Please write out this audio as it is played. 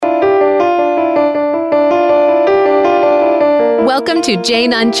Welcome to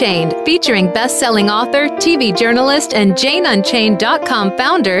Jane Unchained, featuring best-selling author, TV journalist, and JaneUnchained.com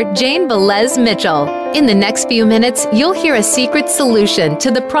founder, Jane Velez Mitchell. In the next few minutes, you'll hear a secret solution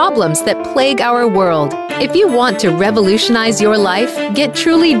to the problems that plague our world. If you want to revolutionize your life, get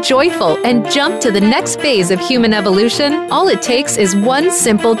truly joyful, and jump to the next phase of human evolution, all it takes is one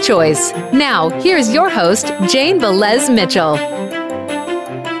simple choice. Now, here's your host, Jane Velez Mitchell.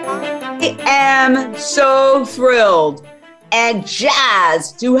 I am so thrilled and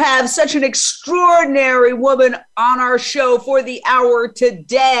jazzed to have such an extraordinary woman on our show for the hour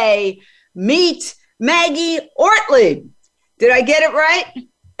today. Meet Maggie Ortleb. Did I get it right?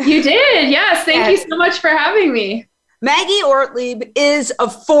 You did. Yes. Thank you so much for having me. Maggie Ortleb is a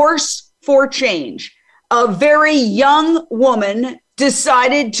force for change. A very young woman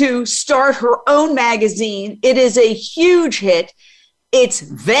decided to start her own magazine. It is a huge hit. It's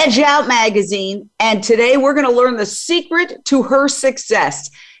VegOut magazine, and today we're going to learn the secret to her success.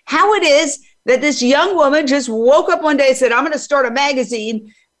 How it is that this young woman just woke up one day and said, I'm going to start a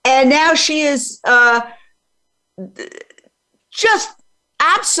magazine, and now she is just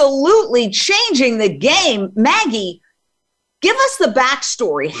absolutely changing the game. Maggie, give us the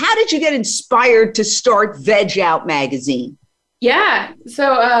backstory. How did you get inspired to start VegOut magazine? Yeah.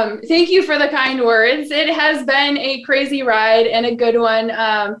 So thank you for the kind words. It has been a crazy ride and a good one.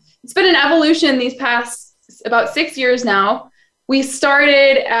 It's been an evolution these past about 6 years now. We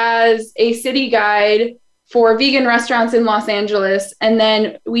started as a city guide for vegan restaurants in Los Angeles. And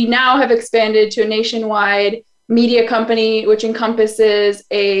then we now have expanded to a nationwide media company, which encompasses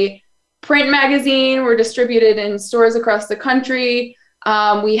a print magazine. We're distributed in stores across the country.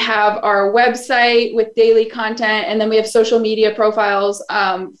 We have our website with daily content, and then we have social media profiles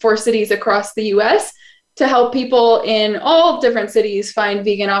for cities across the U.S. to help people in all different cities find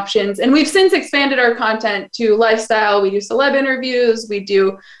vegan options. And we've since expanded our content to lifestyle. We do celeb interviews, we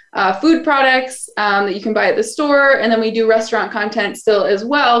do food products that you can buy at the store, and then we do restaurant content still as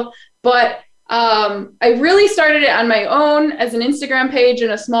well. But I really started it on my own as an Instagram page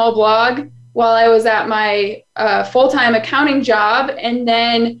and a small blog while I was at my full-time accounting job. And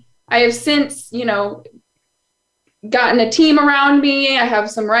then I have since, gotten a team around me. I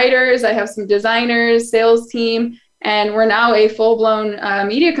have some writers, I have some designers, sales team, and we're now a full-blown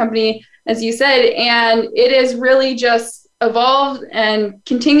media company, as you said. And it has really just evolved and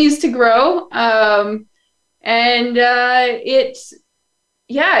continues to grow. It's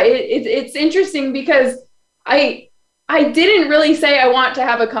interesting because I didn't really say I want to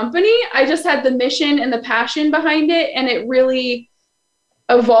have a company. I just had the mission and the passion behind it, and it really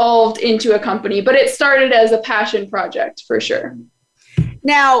evolved into a company. But it started as a passion project for sure.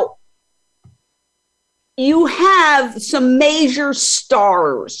 Now, you have some major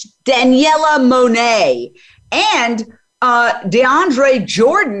stars, Daniela Monet and DeAndre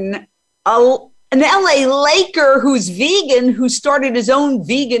Jordan, an LA Laker who's vegan, who started his own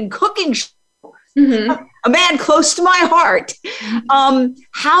vegan cooking show. Mm-hmm. A man close to my heart.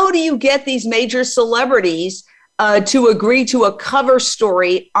 How do you get these major celebrities to agree to a cover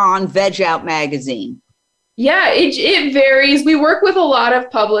story on VegOut magazine? Yeah, it varies. We work with a lot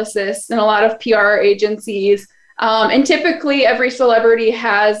of publicists and a lot of PR agencies. And typically every celebrity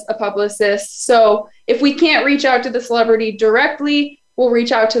has a publicist. So if we can't reach out to the celebrity directly, we'll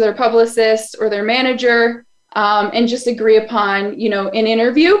reach out to their publicist or their manager and just agree upon, an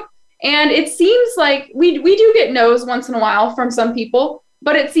interview. And it seems like we do get no's once in a while from some people,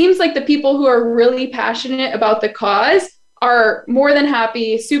 but it seems like the people who are really passionate about the cause are more than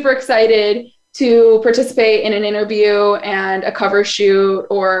happy, super excited to participate in an interview and a cover shoot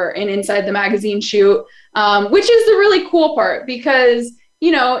or an inside the magazine shoot, which is the really cool part because,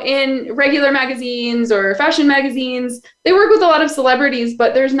 in regular magazines or fashion magazines, they work with a lot of celebrities,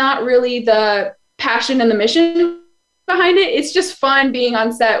 but there's not really the passion and the mission behind it. It's just fun being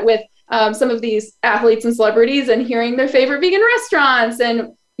on set with some of these athletes and celebrities and hearing their favorite vegan restaurants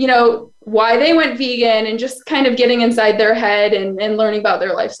and, why they went vegan and just kind of getting inside their head and learning about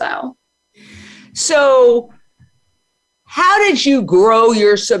their lifestyle. So how did you grow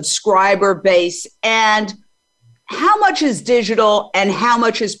your subscriber base, and how much is digital and how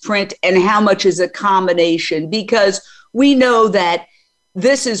much is print and how much is a combination? Because we know that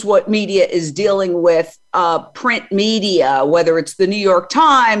this is what media is dealing with, print media, whether it's the New York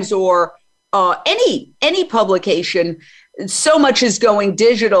Times or any publication. So much is going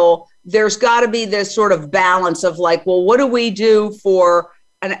digital. There's got to be this sort of balance of like, well, what do we do for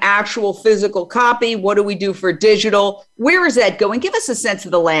an actual physical copy? What do we do for digital? Where is that going? Give us a sense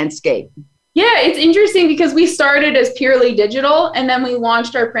of the landscape. Yeah, it's interesting because we started as purely digital and then we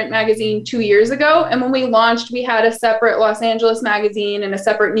launched our print magazine 2 years ago. And when we launched, we had a separate Los Angeles magazine and a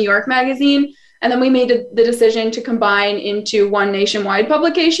separate New York magazine. And then we made the decision to combine into one nationwide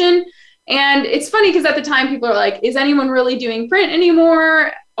publication. And it's funny because at the time people are like, is anyone really doing print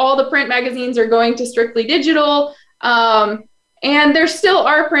anymore? All the print magazines are going to strictly digital. And there still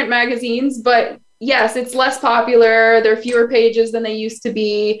are print magazines, but yes, it's less popular. There are fewer pages than they used to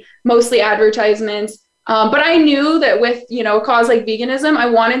be, mostly advertisements. But I knew that with, a cause like veganism, I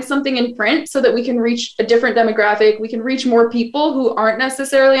wanted something in print so that we can reach a different demographic. We can reach more people who aren't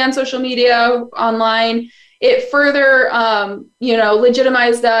necessarily on social media, online. It further,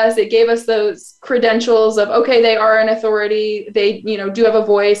 legitimized us. It gave us those credentials of, okay, they are an authority. They, do have a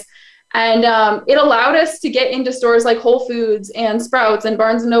voice. And it allowed us to get into stores like Whole Foods and Sprouts and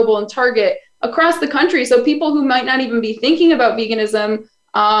Barnes & Noble and Target across the country. So people who might not even be thinking about veganism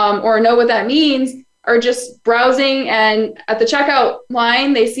or know what that means are just browsing, and at the checkout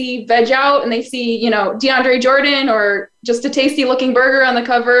line, they see VegOut and they see, DeAndre Jordan or just a tasty looking burger on the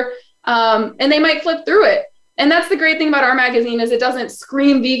cover, and they might flip through it. And that's the great thing about our magazine is it doesn't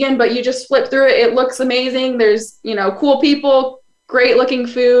scream vegan, but you just flip through it. It looks amazing. There's, cool people, great looking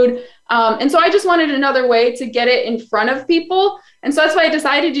food. And so I just wanted another way to get it in front of people. And so that's why I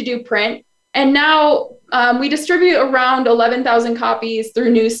decided to do print. And now we distribute around 11,000 copies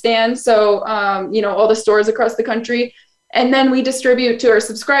through newsstands. So, all the stores across the country. And then we distribute to our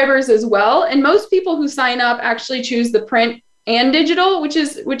subscribers as well. And most people who sign up actually choose the print and digital, which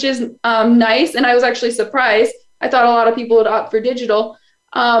is nice. And I was actually surprised. I thought a lot of people would opt for digital.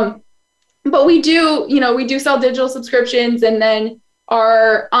 But we do sell digital subscriptions, and then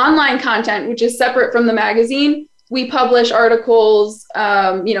our online content, which is separate from the magazine. We publish articles, 3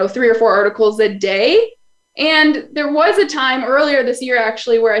 or 4 articles a day. And there was a time earlier this year,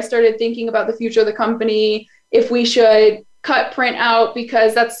 actually, where I started thinking about the future of the company, if we should cut print out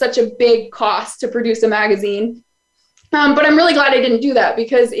because that's such a big cost to produce a magazine. But I'm really glad I didn't do that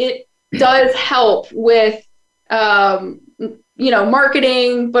because it does help with,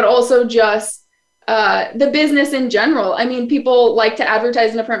 marketing, but also just the business in general. I mean, people like to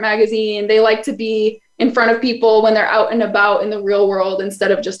advertise in a print magazine. They like to be in front of people when they're out and about in the real world instead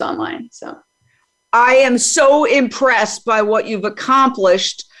of just online. So I am so impressed by what you've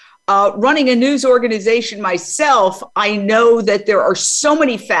accomplished. Running a news organization myself, I know that there are so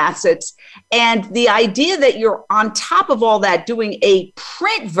many facets. And the idea that you're on top of all that, doing a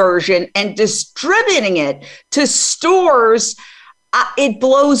print version and distributing it to stores, it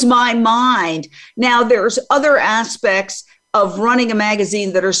blows my mind. Now, there's other aspects of running a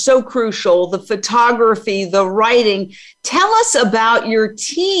magazine that are so crucial, the photography, the writing. Tell us about your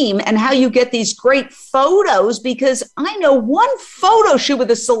team and how you get these great photos, because I know one photo shoot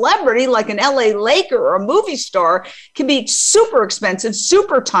with a celebrity like an LA Laker or a movie star can be super expensive,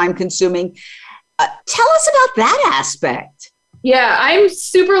 super time consuming. Tell us about that aspect. Yeah, I'm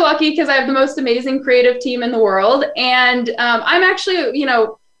super lucky because I have the most amazing creative team in the world. And I'm actually,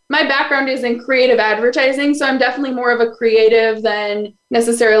 my background is in creative advertising, so I'm definitely more of a creative than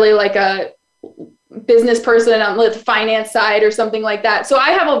necessarily like a business person on the finance side or something like that. So I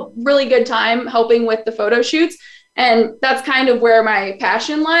have a really good time helping with the photo shoots, and that's kind of where my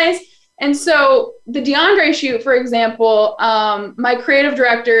passion lies. And so the DeAndre shoot, for example, my creative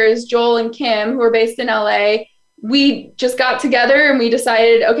directors, Joel and Kim, who are based in LA, we just got together and we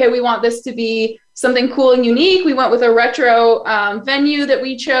decided, okay, we want this to be something cool and unique. We went with a retro venue that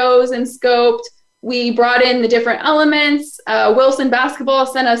we chose and scoped. We brought in the different elements. Wilson Basketball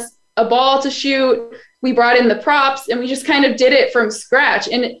sent us a ball to shoot. We brought in the props and we just kind of did it from scratch.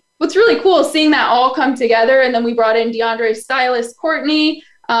 And what's really cool is seeing that all come together. And then we brought in DeAndre's stylist, Courtney,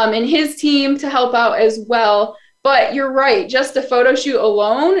 and his team to help out as well. But you're right, just a photo shoot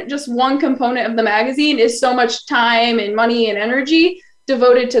alone, just one component of the magazine is so much time and money and energy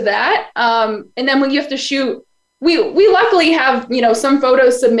devoted to that. And then when you have to shoot, we luckily have, some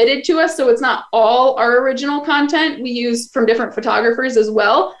photos submitted to us. So it's not all our original content. We use from different photographers as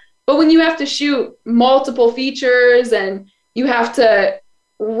well. But when you have to shoot multiple features and you have to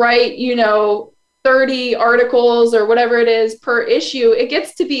write, 30 articles or whatever it is per issue, it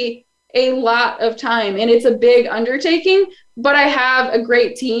gets to be a lot of time and it's a big undertaking, but I have a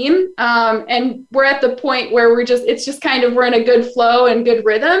great team. And we're at the point where we're in a good flow and good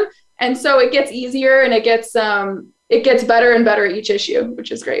rhythm. And so it gets easier and it gets better and better each issue,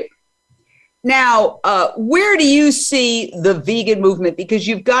 which is great. Now, where do you see the vegan movement? Because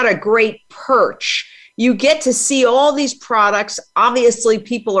you've got a great perch. you get to see all these products. Obviously,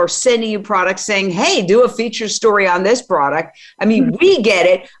 people are sending you products saying, hey, do a feature story on this product. I mean, we get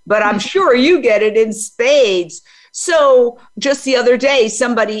it, but I'm sure you get it in spades. So just the other day,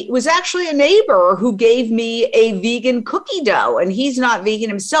 somebody, it was actually a neighbor who gave me a vegan cookie dough, and he's not vegan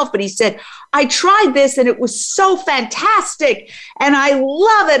himself, but he said, I tried this and it was so fantastic and I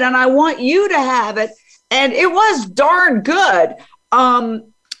love it and I want you to have it. And it was darn good.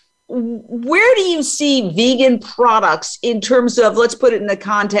 Where do you see vegan products in terms of, let's put it in the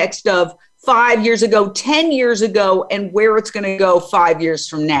context of 5 years ago, 10 years ago, and where it's going to go 5 years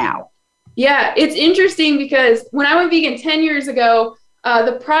from now? Yeah, it's interesting because when I went vegan 10 years ago,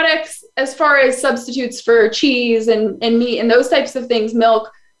 the products, as far as substitutes for cheese and meat and those types of things, milk,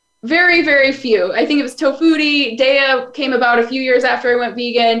 very, very few. I think it was Tofutti. Daiya came about a few years after I went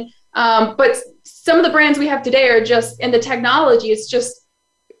vegan. But some of the brands we have today are just, and the technology is just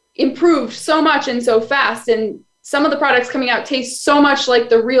improved so much and so fast. And some of the products coming out taste so much like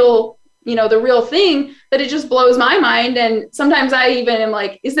the real thing that it just blows my mind. And sometimes I even am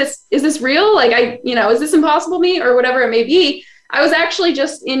like, is this real? Like, is this Impossible Meat or whatever it may be? I was actually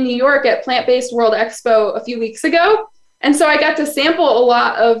just in New York at Plant-Based World Expo a few weeks ago. And so I got to sample a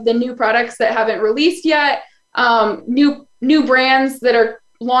lot of the new products that haven't released yet, new brands that are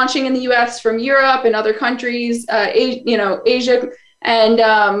launching in the US from Europe and other countries, Asia. And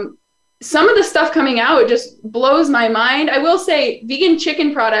some of the stuff coming out just blows my mind. I will say vegan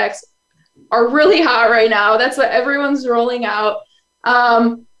chicken products are really hot right now. That's what everyone's rolling out.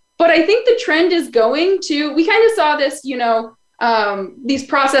 But I think the trend is going to, we kind of saw this, these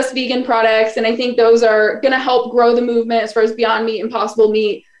processed vegan products. And I think those are going to help grow the movement as far as Beyond Meat, Impossible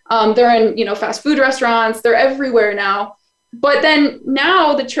Meat. They're in, fast food restaurants. They're everywhere now. But then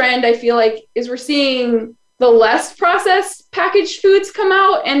now the trend, I feel like, is we're seeing the less processed packaged foods come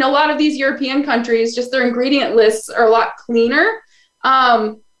out. And a lot of these European countries, just their ingredient lists are a lot cleaner,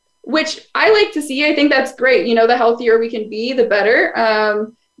 which I like to see. I think that's great. The healthier we can be, the better.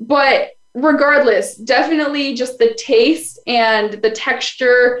 But regardless, definitely just the taste and the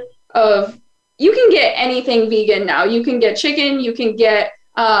texture of, you can get anything vegan now. You can get chicken, you can get,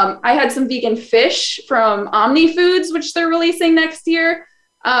 I had some vegan fish from Omni Foods, which they're releasing next year.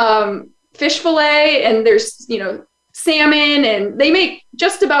 Fish fillet, and there's, salmon, and they make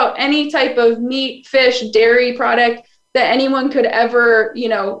just about any type of meat, fish, dairy product that anyone could ever,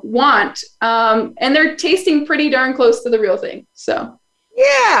 want. And they're tasting pretty darn close to the real thing. So,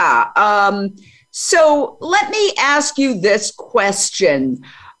 yeah. So let me ask you this question.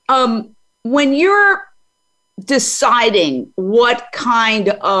 When you're deciding what kind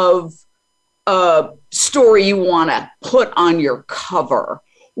of story you want to put on your cover,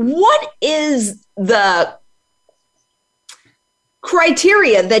 what is the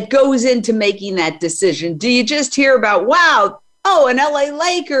criteria that goes into making that decision? Do you just hear about, wow, an LA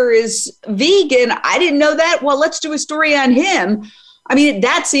Laker is vegan? I didn't know that. Well, let's do a story on him. I mean,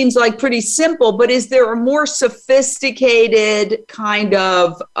 that seems like pretty simple, but is there a more sophisticated kind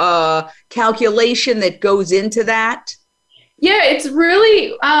of calculation that goes into that? Yeah, it's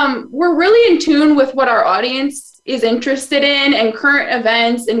really, we're really in tune with what our audience is interested in and current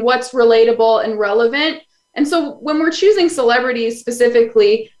events and what's relatable and relevant. And so when we're choosing celebrities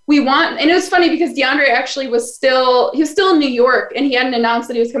specifically, we want, and it was funny because DeAndre actually he was still in New York, and he hadn't announced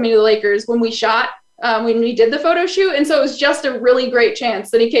that he was coming to the Lakers when we shot, when we did the photo shoot. And so it was just a really great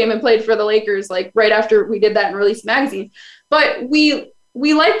chance that he came and played for the Lakers, like right after we did that and released the magazine. But we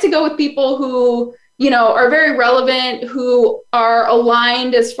like to go with people who, are very relevant, who are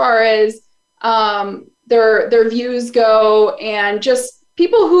aligned as far as their views go, and just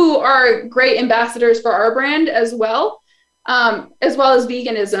people who are great ambassadors for our brand as well as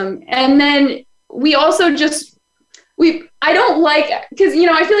veganism. And then we also I don't like, because,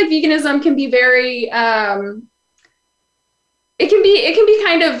 I feel like veganism can be very, it can be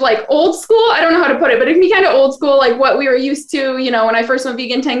kind of like old school. I don't know how to put it, but it can be kind of old school, like what we were used to, when I first went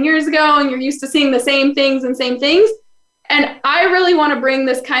vegan 10 years ago, and you're used to seeing the same things. And I really want to bring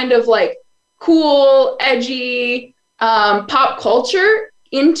this kind of like cool, edgy pop culture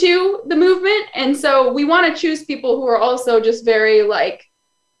into the movement. And so we want to choose people who are also just very, like,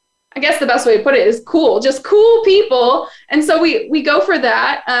 I guess the best way to put it is cool, just cool people. And so we go for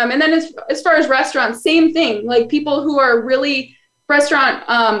that. And then as far as restaurants, same thing, like people who are really restaurant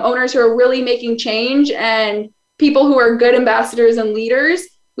owners who are really making change, and people who are good ambassadors and leaders.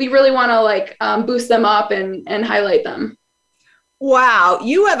 We really want to boost them up and highlight them. Wow,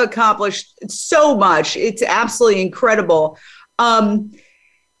 you have accomplished so much. It's absolutely incredible.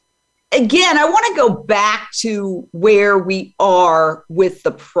 again, I want to go back to where we are with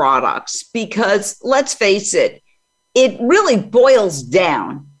the products, because let's face it, it really boils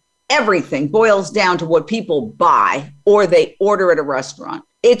down. Everything boils down to what people buy or they order at a restaurant.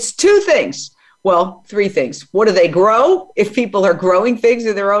 It's two things. Well, three things. What do they grow? If people are growing things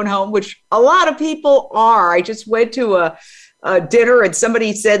in their own home, which a lot of people are. I just went to a dinner and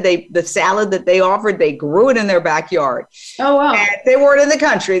somebody said the salad that they offered, they grew it in their backyard. Oh, wow. And they weren't in the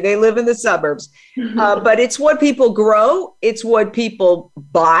country. They live in the suburbs. But it's what people grow. It's what people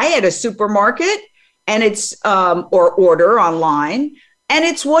buy at a supermarket, and it's or order online. And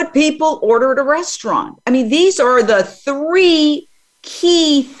it's what people order at a restaurant. I mean, these are the three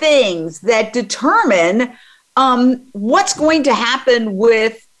key things that determine what's going to happen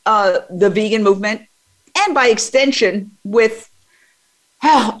with the vegan movement, and by extension with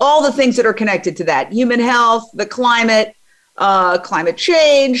all the things that are connected to that: human health, the climate, climate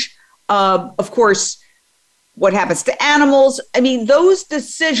change, of course, what happens to animals. I mean, those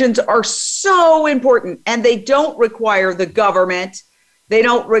decisions are so important, and they don't require the government. They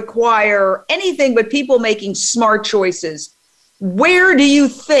don't require anything but people making smart choices. Where do you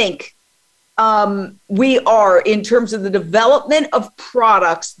think we are in terms of the development of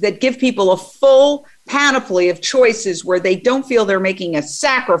products that give people a full panoply of choices where they don't feel they're making a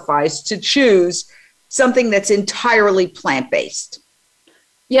sacrifice to choose something that's entirely plant-based?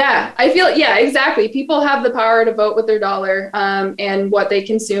 Yeah, I feel, yeah, exactly. People have the power to vote with their dollar and what they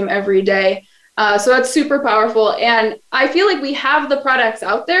consume every day. So that's super powerful. And I feel like we have the products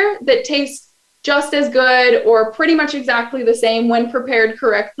out there that taste just as good or pretty much exactly the same when prepared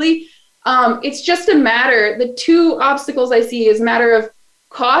correctly. It's just a matter, the two obstacles I see is a matter of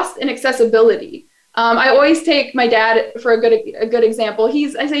cost and accessibility. I always take my dad for a good example.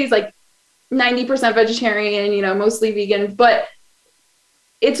 I say he's like 90% vegetarian, you know, mostly vegan, but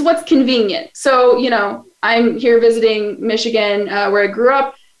it's what's convenient. So, you know, I'm here visiting Michigan, where I grew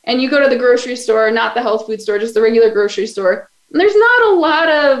up, and you go to the grocery store, not the health food store, just the regular grocery store. And there's not a lot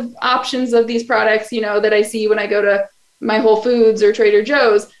of options of these products, you know, that I see when I go to my Whole Foods or Trader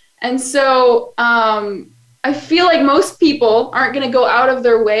Joe's. And so I feel like most people aren't going to go out of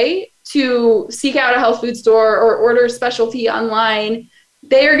their way to seek out a health food store or order specialty online.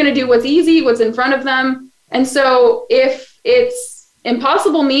 They are going to do what's easy, what's in front of them. And so if it's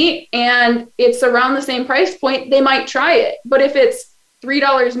Impossible meat and it's around the same price point, they might try it. But if it's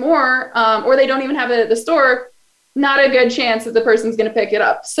 $3 more, or they don't even have it at the store, not a good chance that the person's going to pick it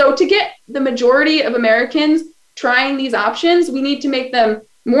up. So to get the majority of Americans trying these options, we need to make them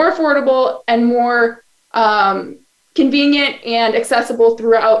more affordable and more convenient and accessible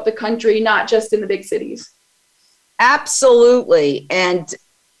throughout the country, not just in the big cities. Absolutely. And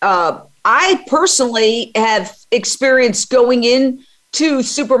I personally have experienced going in to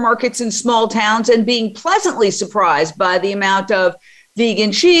supermarkets in small towns and being pleasantly surprised by the amount of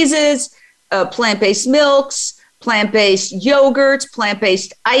vegan cheeses, plant-based milks, plant-based yogurts,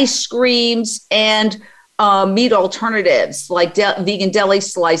 plant-based ice creams, and meat alternatives like vegan deli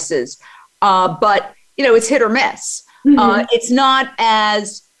slices. But, you know, it's hit or miss. Mm-hmm. It's not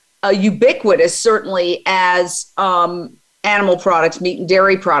as ubiquitous, certainly, as animal products, meat and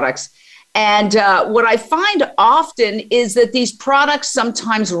dairy products. And what I find often is that these products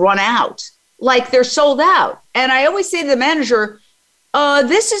sometimes run out, like they're sold out. And I always say to the manager,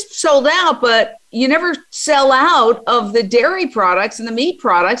 this is sold out, but you never sell out of the dairy products and the meat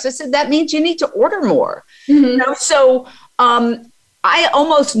products. I said, that means you need to order more. Mm-hmm. You know? So I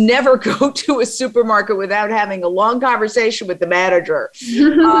almost never go to a supermarket without having a long conversation with the manager.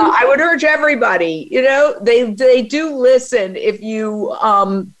 I would urge everybody, you know, they do listen if you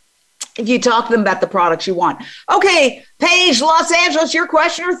talk to them about the products you want. Okay, Paige, Los Angeles, your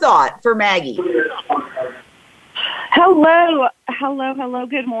question or thought for Maggie? Hello.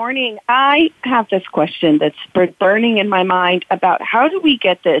 Good morning. I have this question that's burning in my mind about how do we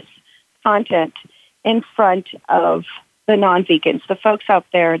get this content in front of the non-vegans, the folks out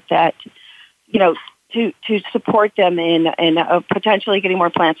there that, you know, to support them in potentially getting more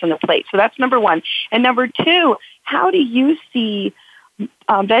plants on their plate. So that's number one. And number two, how do you see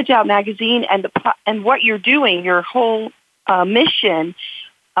VegOut magazine and what you're doing, your whole mission,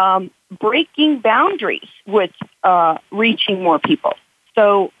 breaking boundaries with reaching more people?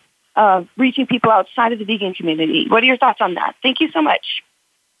 So reaching people outside of the vegan community. What are your thoughts on that? Thank you so much.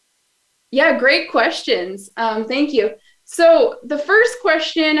 Yeah, great questions. Thank you. So the first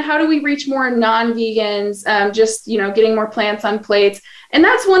question, how do we reach more non-vegans? Just, you know, getting more plants on plates. And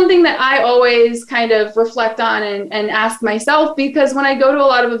that's one thing that I always kind of reflect on and ask myself, because when I go to a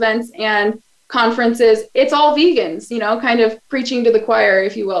lot of events and conferences, it's all vegans, you know, kind of preaching to the choir,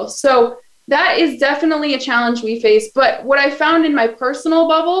 if you will. So that is definitely a challenge we face. But what I found in my personal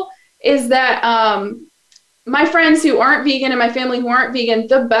bubble is that my friends who aren't vegan and my family who aren't vegan,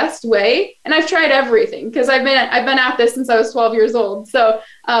 the best way, and I've tried everything because I've been at this since I was 12 years old. So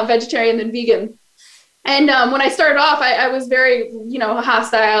vegetarian and vegan. And when I started off, I was very, you know,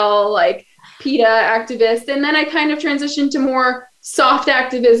 hostile, like PETA activist. And then I kind of transitioned to more soft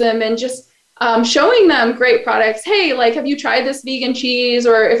activism and just showing them great products. Hey, like, have you tried this vegan cheese?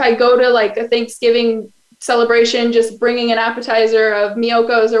 Or if I go to like a Thanksgiving celebration, just bringing an appetizer of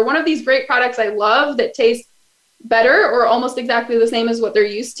Miyoko's or one of these great products I love that taste better or almost exactly the same as what they're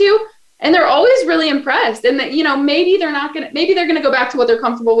used to. And they're always really impressed. And that, you know, maybe they're going to go back to what they're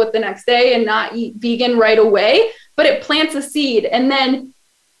comfortable with the next day and not eat vegan right away, but it plants a seed. And then,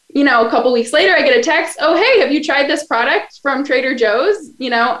 you know, a couple weeks later, I get a text, oh, hey, have you tried this product from Trader Joe's? You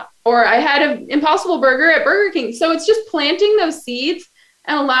know, or I had an Impossible Burger at Burger King. So it's just planting those seeds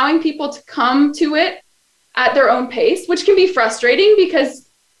and allowing people to come to it at their own pace, which can be frustrating because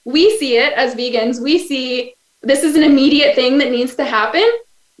we see it as vegans. We see this is an immediate thing that needs to happen.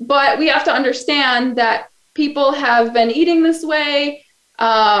 But we have to understand that people have been eating this way,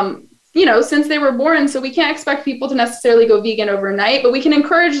 you know, since they were born. So we can't expect people to necessarily go vegan overnight, but we can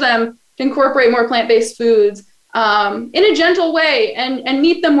encourage them to incorporate more plant-based foods in a gentle way and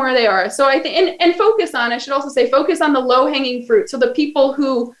meet them where they are. So I think, and focus on, I should also say, focus on the low-hanging fruit. So the people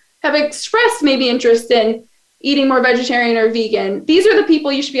who have expressed maybe interest in eating more vegetarian or vegan, these are the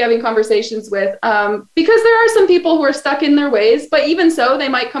people you should be having conversations with because there are some people who are stuck in their ways, but even so, they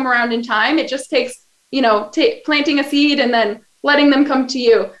might come around in time. It just takes, you know, planting a seed and then letting them come to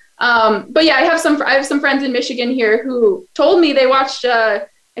you. But yeah, I have some friends in Michigan here who told me they watched, I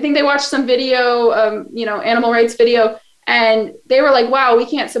think they watched some video, you know, animal rights video, and they were like, wow, we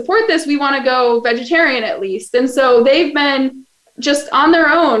can't support this. We want to go vegetarian at least. And so they've been just on their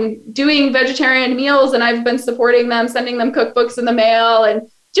own doing vegetarian meals, and I've been supporting them, sending them cookbooks in the mail and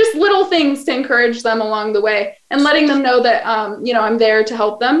just little things to encourage them along the way and letting them know that, you know, I'm there to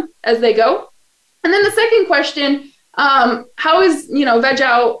help them as they go. And then the second question, how is, you know,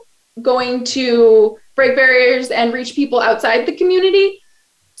 VegOut going to break barriers and reach people outside the community?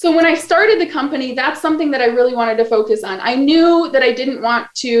 So when I started the company, that's something that I really wanted to focus on. I knew that I didn't want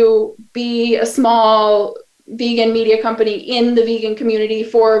to be a small vegan media company in the vegan community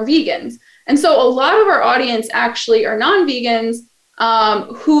for vegans. And so a lot of our audience actually are non-vegans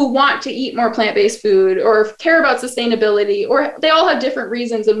who want to eat more plant-based food or care about sustainability, or they all have different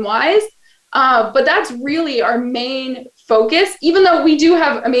reasons and whys. But that's really our main focus. Even though we do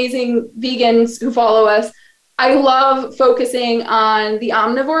have amazing vegans who follow us, I love focusing on the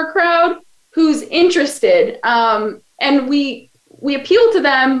omnivore crowd who's interested. And we appeal to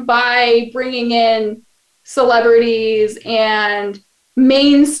them by bringing in celebrities and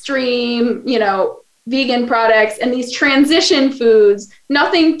mainstream, you know, vegan products and these transition foods,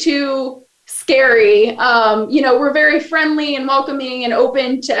 nothing too scary. You know, we're very friendly and welcoming and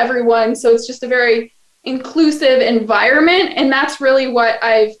open to everyone. So it's just a very inclusive environment. And that's really what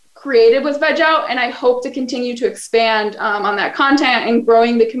I've created with VegOut. And I hope to continue to expand on that content and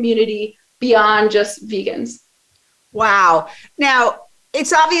growing the community beyond just vegans. Wow. Now,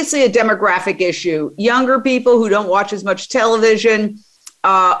 it's obviously a demographic issue. Younger people who don't watch as much television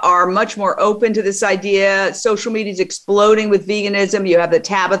are much more open to this idea. Social media is exploding with veganism. You have the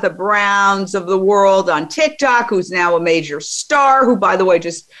Tabitha Browns of the world on TikTok, who's now a major star, who, by the way,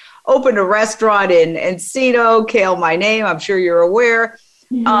 just opened a restaurant in Encino, Kale My Name. I'm sure you're aware.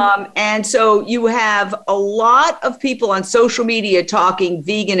 Mm-hmm. And so you have a lot of people on social media talking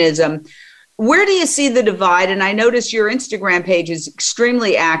veganism. Where do you see the divide? And I notice your Instagram page is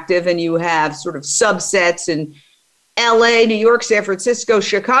extremely active and you have sort of subsets in LA, New York, San Francisco,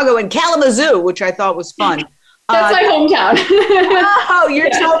 Chicago, and Kalamazoo, which I thought was fun. That's my hometown. Oh, your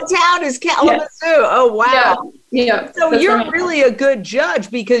hometown is Kalamazoo. Yeah. Oh, wow. Yeah. So you're really a good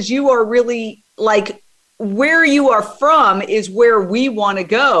judge because you are really like where you are from is where we want to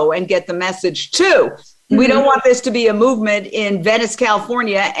go and get the message to. We don't want this to be a movement in Venice,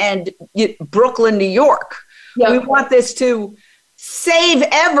 California and Brooklyn, New York. Yep. We want this to save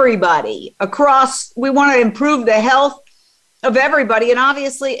everybody across. We want to improve the health of everybody. And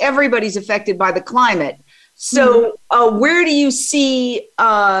obviously, everybody's affected by the climate. So where do you see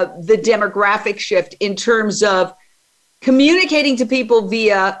the demographic shift in terms of communicating to people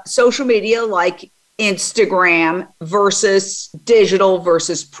via social media like Instagram versus digital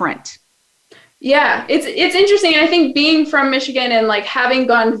versus print? Yeah, it's interesting. And I think being from Michigan and like having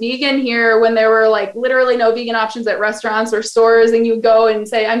gone vegan here when there were like literally no vegan options at restaurants or stores, and you would go and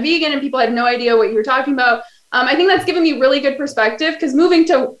say, I'm vegan, and people had no idea what you were talking about. I think that's given me really good perspective, because moving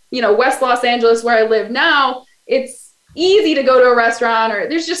to, West Los Angeles, where I live now, it's easy to go to a restaurant, or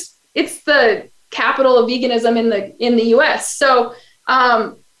it's the capital of veganism in the US. So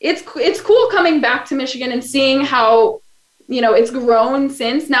it's cool coming back to Michigan and seeing how it's grown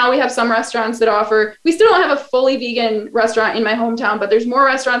since. Now we have some restaurants that offer, we still don't have a fully vegan restaurant in my hometown, but there's more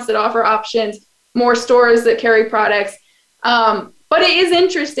restaurants that offer options, more stores that carry products. But it is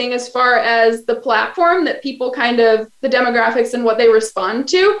interesting as far as the platform that people the demographics and what they respond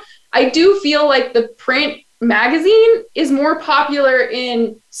to. I do feel like the print magazine is more popular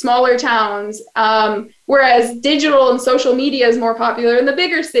in smaller towns, whereas digital and social media is more popular in the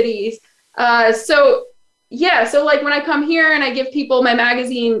bigger cities. So like when I come here and I give people my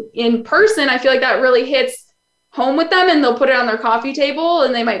magazine in person, I feel like that really hits home with them, and they'll put it on their coffee table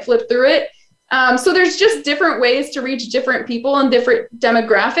and they might flip through it. So there's just different ways to reach different people and different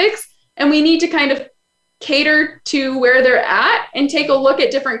demographics. And we need to kind of cater to where they're at and take a look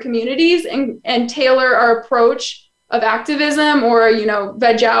at different communities and tailor our approach of activism or,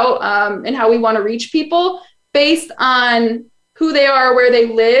 VegOut, and how we want to reach people based on who they are, where they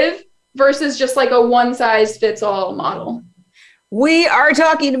live, versus just like a one-size-fits-all model. We are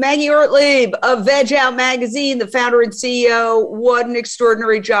talking to Maggie Ortlieb of VegOut magazine, the founder and CEO. What an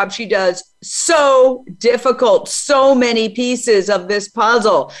extraordinary job she does. So difficult, so many pieces of this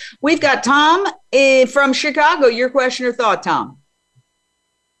puzzle. We've got Tom from Chicago. Your question or thought, Tom?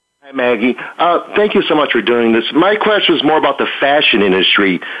 Hi, Maggie. Thank you so much for doing this. My question is more about the fashion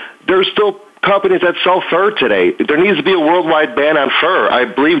industry. There's still companies that sell fur today. There needs to be a worldwide ban on fur. I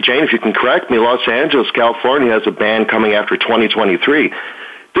believe, Jane, if you can correct me, Los Angeles, California has a ban coming after 2023.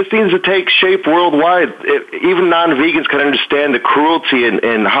 This needs to take shape worldwide. Even non-vegans can understand the cruelty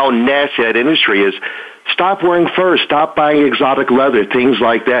and how nasty that industry is. Stop wearing fur. Stop buying exotic leather, things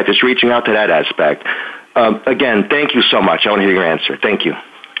like that. Just reaching out to that aspect. Again, thank you so much. I want to hear your answer. Thank you.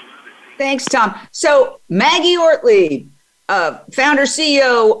 Thanks, Tom. So Maggie Ortlieb, founder,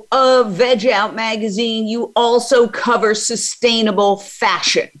 CEO of VegOut magazine, you also cover sustainable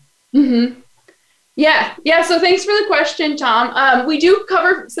fashion. Mm-hmm. Yeah. So thanks for the question, Tom. We do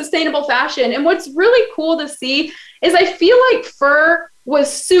cover sustainable fashion. And what's really cool to see is I feel like fur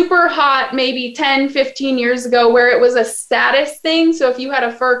was super hot maybe 10, 15 years ago, where it was a status thing. So if you had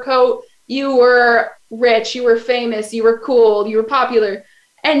a fur coat, you were rich, you were famous, you were cool, you were popular.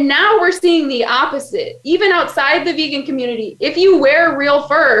 And now we're seeing the opposite, even outside the vegan community. If you wear real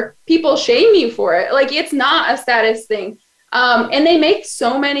fur, people shame you for it. Like, it's not a status thing. And they make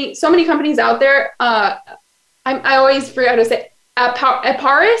so many companies out there. I always forget how to say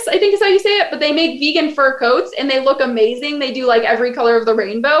Aparis, I think is how you say it, but they make vegan fur coats and they look amazing. They do like every color of the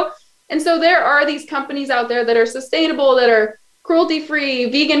rainbow. And so there are these companies out there that are sustainable, that are cruelty-free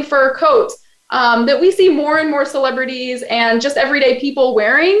vegan fur coats. That we see more and more celebrities and just everyday people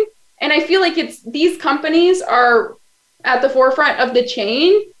wearing. And I feel like these companies are at the forefront of the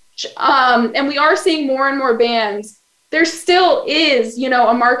change. And we are seeing more and more bans. There still is,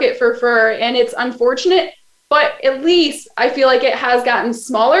 a market for fur, and it's unfortunate, but at least I feel like it has gotten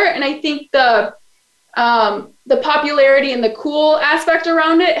smaller. And I think the popularity and the cool aspect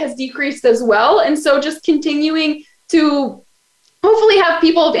around it has decreased as well. And so just continuing to hopefully have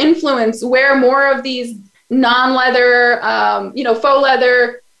people of influence wear more of these non-leather, faux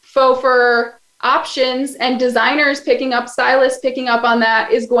leather, faux fur options, and designers picking up, stylists picking up on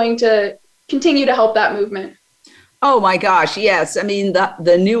that is going to continue to help that movement. Oh my gosh, yes. I mean,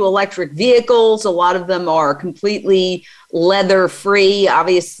 the new electric vehicles, a lot of them are completely leather-free.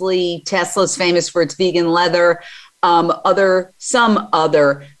 Obviously, Tesla's famous for its vegan leather. Some other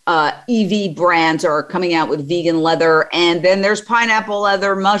EV brands are coming out with vegan leather. And then there's pineapple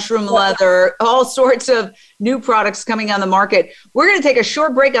leather, mushroom leather, all sorts of new products coming on the market. We're going to take a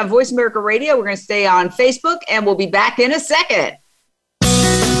short break on Voice America Radio. We're going to stay on Facebook, and we'll be back in a second.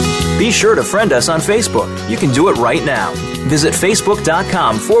 Be sure to friend us on Facebook. You can do it right now. Visit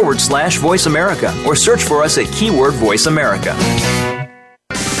facebook.com/Voice America or search for us at keyword Voice America.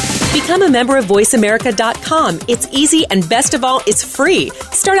 Become a member of VoiceAmerica.com. It's easy, and best of all, it's free.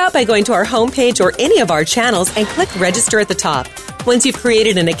 Start out by going to our homepage or any of our channels and click register at the top. Once you've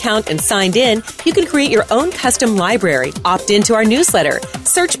created an account and signed in, you can create your own custom library, opt into our newsletter,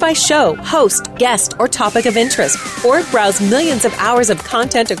 search by show, host, guest, or topic of interest, or browse millions of hours of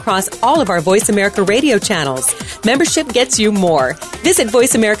content across all of our Voice America radio channels. Membership gets you more. Visit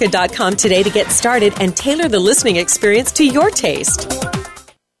VoiceAmerica.com today to get started and tailor the listening experience to your taste.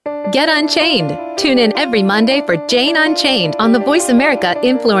 Get Unchained. Tune in every Monday for Jane Unchained on the Voice America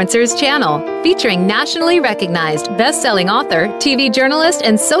Influencers channel, featuring nationally recognized best-selling author, TV journalist,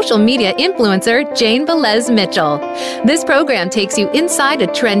 and social media influencer Jane Velez Mitchell. This program takes you inside a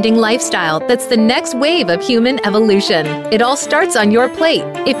trending lifestyle that's the next wave of human evolution. It all starts on your plate.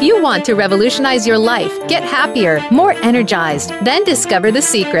 If you want to revolutionize your life, get happier, more energized, then discover the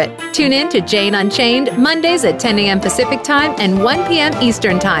secret. Tune in to Jane Unchained Mondays at 10 a.m. Pacific Time and 1 p.m.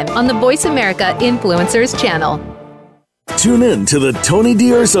 Eastern Time on the Voice America Influencers channel. Tune in to the Tony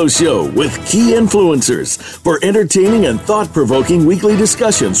D'Urso Show with key influencers for entertaining and thought-provoking weekly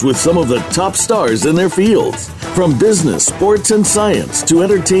discussions with some of the top stars in their fields. From business, sports, and science to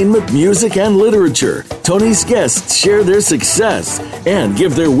entertainment, music, and literature, Tony's guests share their success and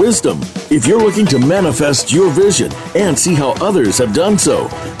give their wisdom. If you're looking to manifest your vision and see how others have done so,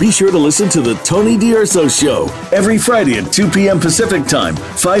 be sure to listen to the Tony D'Urso Show every Friday at 2 p.m. Pacific Time,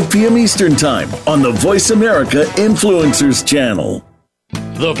 5 p.m. Eastern Time on the Voice America Influencers channel.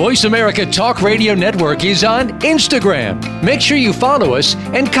 The Voice America Talk Radio Network is on Instagram. Make sure you follow us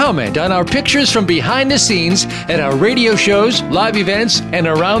and comment on our pictures from behind the scenes at our radio shows, live events, and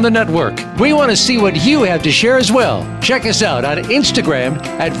around the network. We want to see what you have to share as well. Check us out on Instagram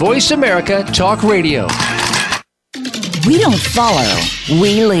at Voice America Talk Radio. We don't follow,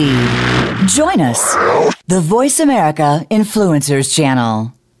 we lead. Join us, the Voice America Influencers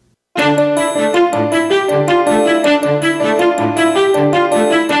channel.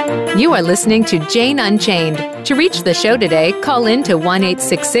 You are listening to Jane Unchained. To reach the show today, call in to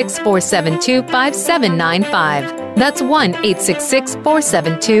 1-866-472-5795. That's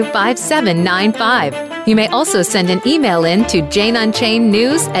 1-866-472-5795. You may also send an email in to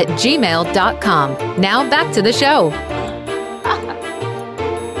janeunchainednews@gmail.com. Now back to the show.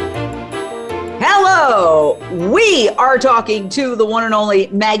 Hello. We are talking to the one and only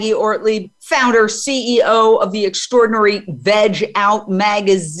Maggie Ortley, founder, CEO of the extraordinary VegOut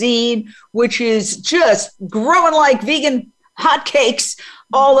magazine, which is just growing like vegan hotcakes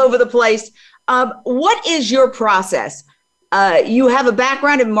all over the place. What is your process? You have a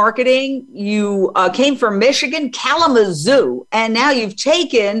background in marketing. You came from Michigan, Kalamazoo, and now you've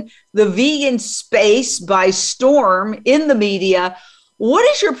taken the vegan space by storm in the media. What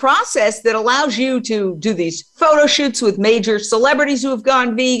is your process that allows you to do these photo shoots with major celebrities who have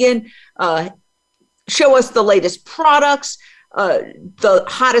gone vegan, show us the latest products, the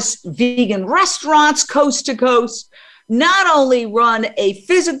hottest vegan restaurants coast to coast, not only run a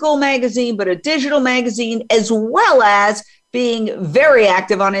physical magazine, but a digital magazine, as well as being very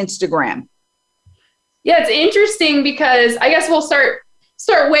active on Instagram? Yeah, it's interesting because I guess we'll start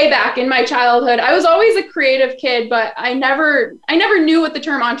way back in my childhood. I was always a creative kid, but I never knew what the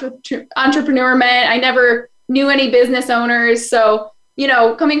term entrepreneur meant. I never knew any business owners. So,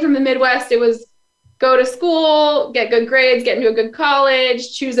 coming from the Midwest, it was go to school, get good grades, get into a good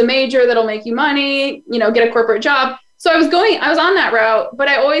college, choose a major that'll make you money, get a corporate job. So I was on that route, but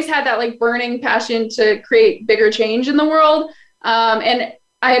I always had that like burning passion to create bigger change in the world. And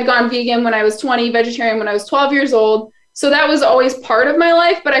I had gone vegan when I was 20, vegetarian when I was 12 years old. So that was always part of my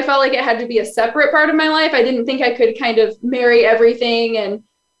life, but I felt like it had to be a separate part of my life. I didn't think I could kind of marry everything and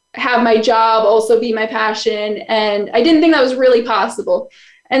have my job also be my passion. And I didn't think that was really possible.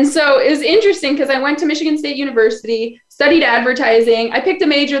 And so it was interesting because I went to Michigan State University, studied advertising. I picked a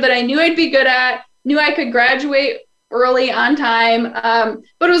major that I knew I'd be good at, knew I could graduate early on time,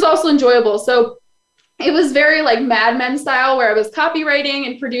 but it was also enjoyable. So it was very like Mad Men style, where I was copywriting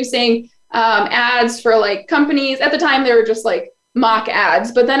and producing ads for like companies. At the time, they were just like mock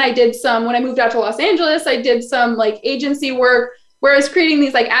ads. But then I did when I moved out to Los Angeles, I did some like agency work where I was creating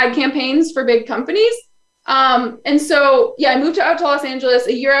these like ad campaigns for big companies. And so, I moved out to Los Angeles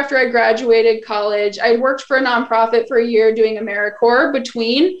a year after I graduated college. I worked for a nonprofit for a year doing AmeriCorps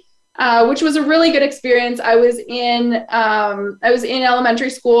between, which was a really good experience. I was in elementary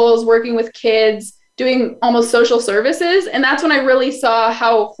schools working with kids, doing almost social services. And that's when I really saw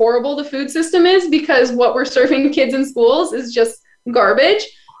how horrible the food system is, because what we're serving kids in schools is just garbage.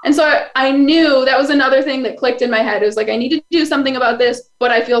 And so I knew that was another thing that clicked in my head. It was like, I need to do something about this,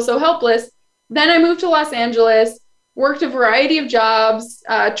 but I feel so helpless. Then I moved to Los Angeles, worked a variety of jobs,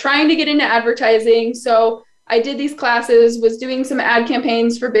 trying to get into advertising. So I did these classes, was doing some ad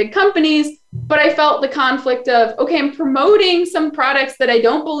campaigns for big companies, but I felt the conflict of, okay, I'm promoting some products that I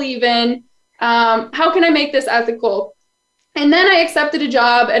don't believe in. How can I make this ethical? And then I accepted a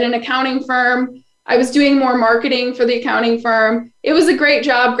job at an accounting firm. I was doing more marketing for the accounting firm. It was a great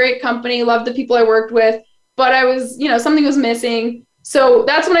job, great company, loved the people I worked with, but I was, something was missing. So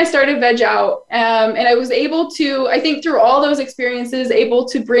that's when I started VegOut. And I was able to, I think through all those experiences, able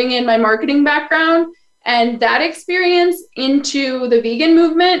to bring in my marketing background and that experience into the vegan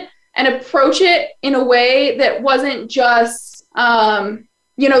movement and approach it in a way that wasn't just,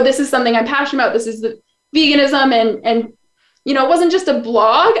 this is something I'm passionate about. This is the veganism and it wasn't just a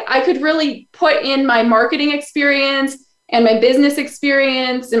blog. I could really put in my marketing experience and my business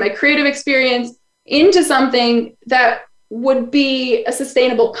experience and my creative experience into something that would be a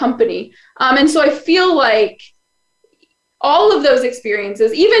sustainable company. And so I feel like all of those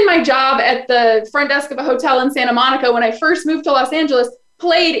experiences, even my job at the front desk of a hotel in Santa Monica when I first moved to Los Angeles,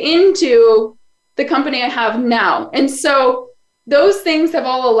 played into the company I have now. And so those things have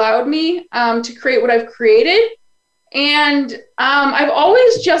all allowed me to create what I've created. And I've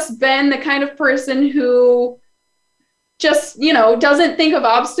always just been the kind of person who just, doesn't think of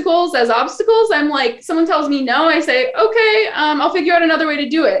obstacles as obstacles. I'm like, someone tells me no, I say, okay, I'll figure out another way to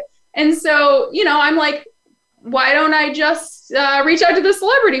do it. And so, I'm like, why don't I just reach out to the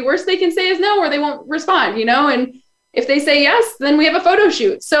celebrity? Worst they can say is no, or they won't respond, and if they say yes, then we have a photo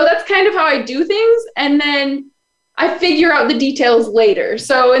shoot. So that's kind of how I do things. And then I figure out the details later.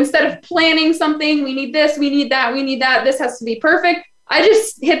 So instead of planning something, we need this, we need that, this has to be perfect. I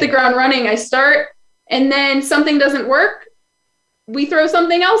just hit the ground running. I start, and then something doesn't work, we throw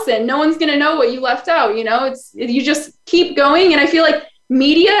something else in. No one's going to know what you left out. You just keep going. And I feel like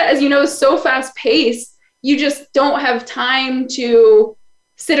media, as you know, is so fast paced. You just don't have time to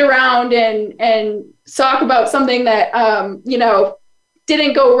sit around and talk about something that,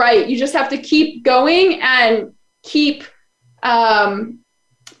 didn't go right. You just have to keep going and keep doing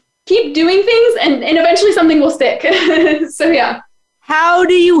things, and eventually something will stick. So, yeah. How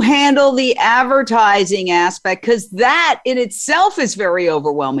do you handle the advertising aspect? Because that in itself is very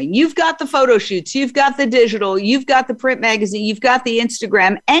overwhelming. You've got the photo shoots, you've got the digital, you've got the print magazine, you've got the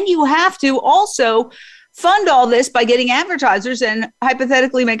Instagram, and you have to also fund all this by getting advertisers and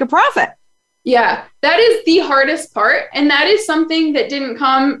hypothetically make a profit. Yeah, that is the hardest part. And that is something that didn't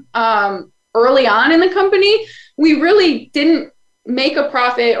come early on in the company. We really didn't make a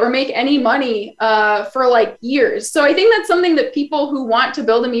profit or make any money for like years. So I think that's something that people who want to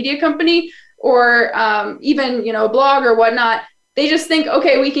build a media company or even, a blog or whatnot, they just think,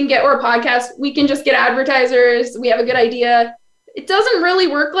 okay, we can get, or a podcast, we can just get advertisers. We have a good idea. It doesn't really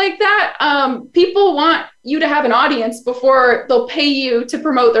work like that. People want you to have an audience before they'll pay you to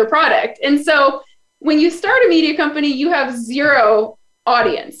promote their product. And so when you start a media company, you have zero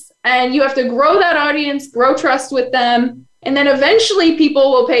audience and you have to grow that audience, grow trust with them. And then eventually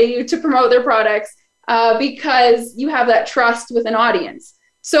people will pay you to promote their products because you have that trust with an audience.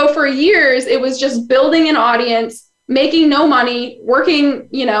 So for years, it was just building an audience, making no money, working,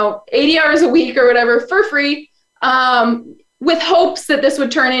 80 hours a week or whatever for free, with hopes that this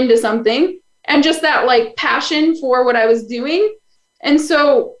would turn into something, and just that like passion for what I was doing. And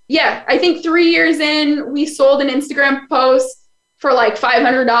so, yeah, I think 3 years in, we sold an Instagram post for like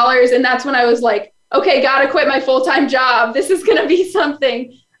 $500. And that's when I was like, okay, got to quit my full-time job. This is going to be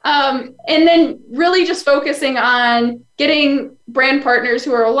something. And then really just focusing on getting brand partners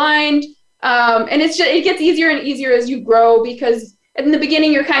who are aligned. And it gets easier and easier as you grow, because in the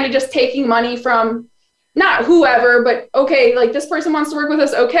beginning, you're kind of just taking money from not whoever, but okay, like this person wants to work with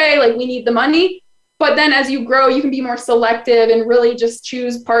us. Okay, like we need the money. But then as you grow, you can be more selective and really just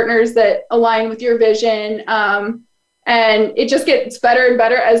choose partners that align with your vision. And it just gets better and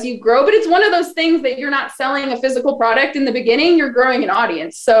better as you grow. But it's one of those things that you're not selling a physical product in the beginning, you're growing an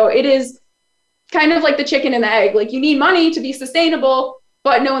audience. So it is kind of like the chicken and the egg. Like you need money to be sustainable,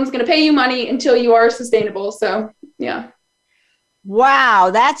 but no one's going to pay you money until you are sustainable. So, yeah.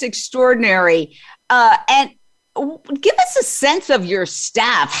 Wow, that's extraordinary. And give us a sense of your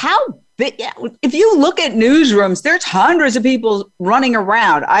staff. How big, if you look at newsrooms, there's hundreds of people running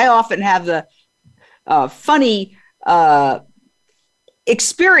around. I often have the funny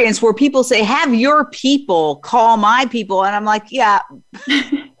experience where people say, have your people call my people. And I'm like, yeah,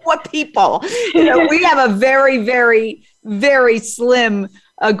 what people? We have a very, very, very slim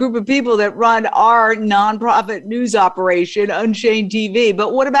group of people that run our nonprofit news operation, Unchained TV.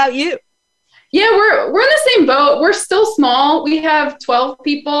 But what about you? Yeah, we're in the same boat. We're still small. We have 12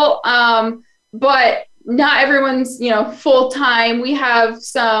 people, but not everyone's, full time. We have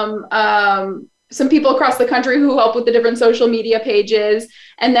some people across the country who help with the different social media pages.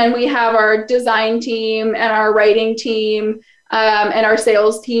 And then we have our design team and our writing team and our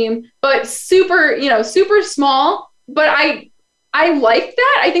sales team, but super small. But I like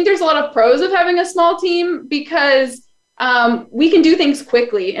that. I think there's a lot of pros of having a small team because we can do things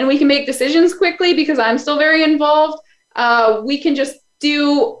quickly and we can make decisions quickly because I'm still very involved. we can just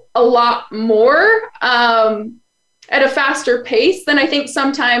do a lot more at a faster pace than I think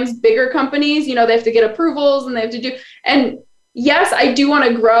sometimes bigger companies, they have to get approvals and they have to do. And yes, I do want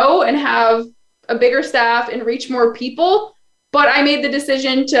to grow and have a bigger staff and reach more people. But I made the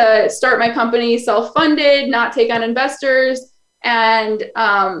decision to start my company self-funded, not take on investors. And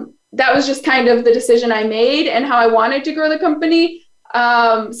that was just kind of the decision I made and how I wanted to grow the company.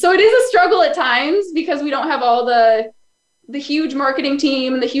 So it is a struggle at times because we don't have all the huge marketing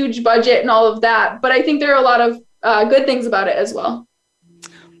team and the huge budget and all of that. But I think there are a lot of good things about it as well.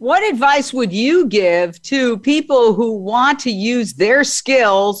 What advice would you give to people who want to use their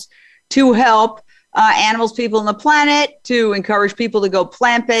skills to help animals, people, and the planet, to encourage people to go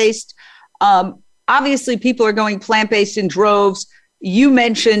plant-based? Obviously, people are going plant-based in droves. You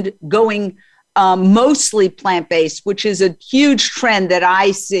mentioned going mostly plant-based, which is a huge trend that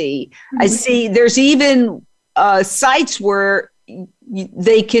I see. Mm-hmm. I see there's even sites where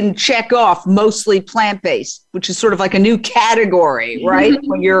they can check off mostly plant-based, which is sort of like a new category, right?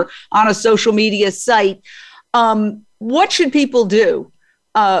 When you're on a social media site. What should people do?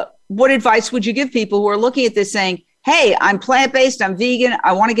 What advice would you give people who are looking at this saying, hey, I'm plant-based, I'm vegan,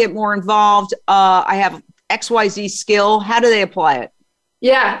 I want to get more involved, I have XYZ skill. How do they apply it?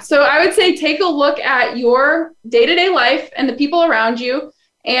 Yeah, so I would say take a look at your day-to-day life and the people around you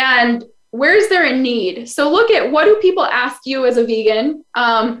and where's there a need? So look at what do people ask you as a vegan?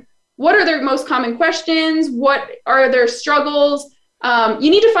 What are their most common questions? What are their struggles?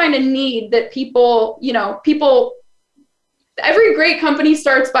 You need to find a need that people, every great company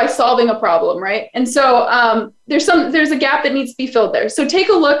starts by solving a problem, right? And so there's a gap that needs to be filled there. So take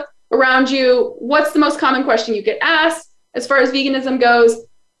a look around you. What's the most common question you get asked as far as veganism goes?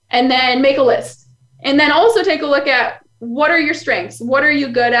 And then make a list. And then also take a look at what are your strengths? What are you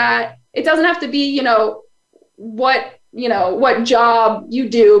good at? It doesn't have to be, what job you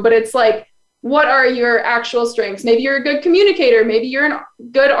do, but it's like, what are your actual strengths? Maybe you're a good communicator. Maybe you're a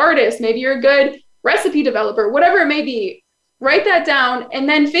good artist. Maybe you're a good recipe developer, whatever it may be. Write that down and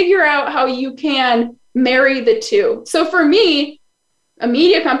then figure out how you can marry the two. So for me, a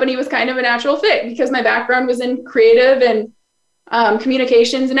media company was kind of a natural fit because my background was in creative and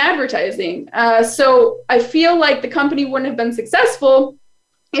communications and advertising. So I feel like the company wouldn't have been successful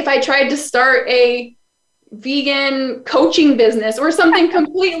if I tried to start a vegan coaching business or something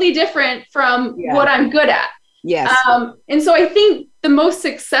completely different from what I'm good at. Yes. And so I think the most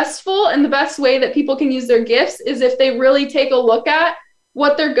successful and the best way that people can use their gifts is if they really take a look at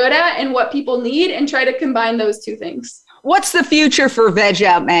what they're good at and what people need and try to combine those two things. What's the future for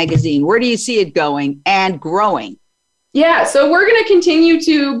VegOut magazine? Where do you see it going and growing? Yeah, so we're going to continue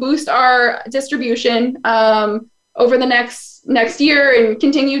to boost our distribution over the next year and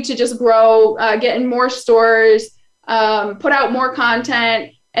continue to just grow, get in more stores, put out more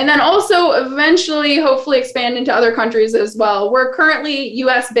content, and then also eventually hopefully expand into other countries as well. We're currently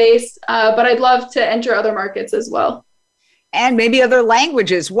US based, but I'd love to enter other markets as well. And maybe other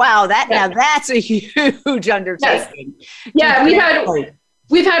languages. Wow, now that's a huge undertaking. Yes. Yeah,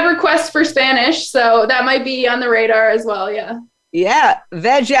 we've had requests for Spanish, so that might be on the radar as well. Yeah. Yeah,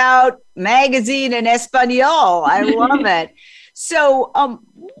 VegOut magazine in Espanol. I love it. So,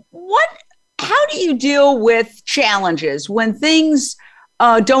 how do you deal with challenges when things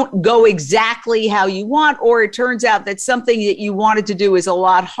don't go exactly how you want, or it turns out that something that you wanted to do is a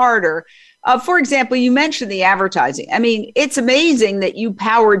lot harder? For example, you mentioned the advertising. I mean, it's amazing that you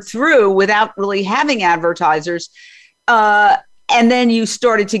powered through without really having advertisers, and then you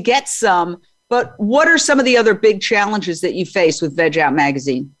started to get some. But what are some of the other big challenges that you face with VegOut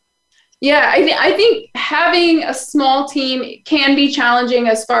magazine? Yeah, I think having a small team can be challenging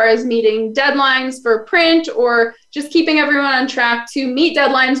as far as meeting deadlines for print or just keeping everyone on track to meet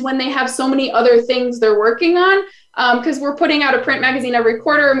deadlines when they have so many other things they're working on. Because we're putting out a print magazine every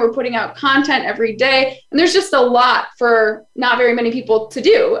quarter and we're putting out content every day. And there's just a lot for not very many people to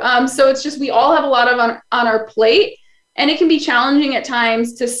do. So it's just we all have a lot on our plate. And it can be challenging at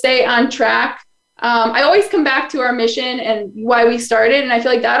times to stay on track. I always come back to our mission and why we started. And I feel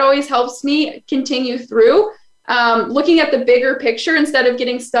like that always helps me continue through looking at the bigger picture instead of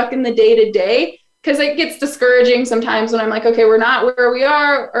getting stuck in the day-to-day, because it gets discouraging sometimes when I'm like, okay, we're not where we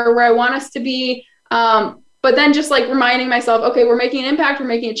are or where I want us to be. But then just like reminding myself, okay, we're making an impact, we're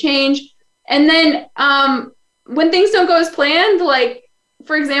making a change. And then when things don't go as planned, like,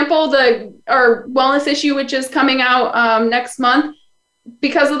 for example, our wellness issue, which is coming out next month,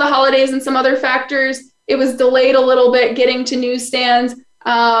 because of the holidays and some other factors, it was delayed a little bit getting to newsstands.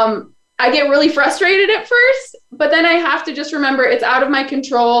 I get really frustrated at first, but then I have to just remember it's out of my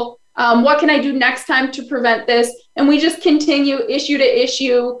control. What can I do next time to prevent this? And we just continue issue to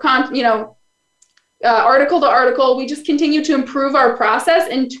issue, article to article. We just continue to improve our process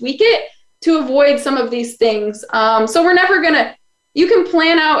and tweak it to avoid some of these things. So we're never going to, you can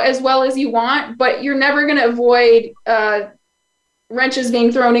plan out as well as you want, but you're never going to avoid wrenches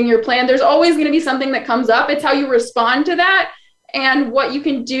being thrown in your plan. There's always going to be something that comes up. It's how you respond to that and what you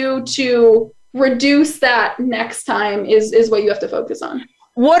can do to reduce that next time is what you have to focus on.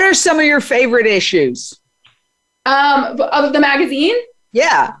 What are some of your favorite issues? Of the magazine?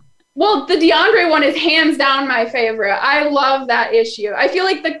 Yeah. Well, the DeAndre one is hands down my favorite. I love that issue. I feel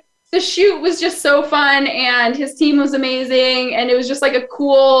like the shoot was just so fun and his team was amazing. And it was just like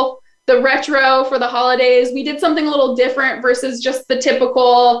the retro for the holidays. We did something a little different versus just the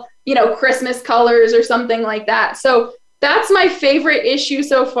typical, Christmas colors or something like that. So that's my favorite issue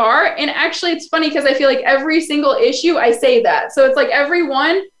so far. And actually it's funny because I feel like every single issue I say that. So it's like every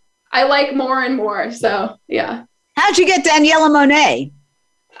one I like more and more. So yeah. How'd you get Daniela Monet?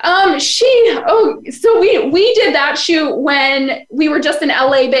 So we did that shoot when we were just an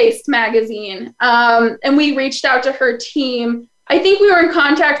LA based magazine. And we reached out to her team. I think we were in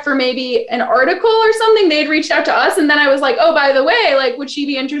contact for maybe an article or something. They'd reached out to us. And then I was like, oh, by the way, like, would she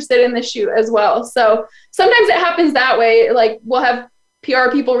be interested in the shoot as well? So sometimes it happens that way. Like we'll have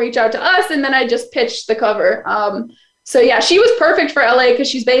PR people reach out to us and then I just pitched the cover. So yeah, she was perfect for LA because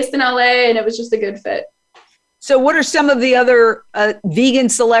she's based in LA and it was just a good fit. So what are some of the other vegan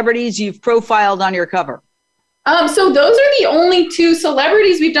celebrities you've profiled on your cover? So those are the only two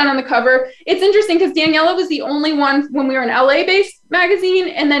celebrities we've done on the cover. It's interesting because Daniela was the only one when we were an LA-based magazine,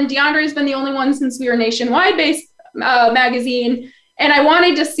 and then DeAndre has been the only one since we were nationwide-based magazine. And I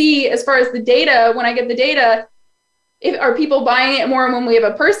wanted to see, as far as the data, when I get the data, are people buying it more when we have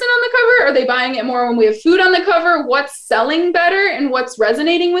a person on the cover? Are they buying it more when we have food on the cover? What's selling better and what's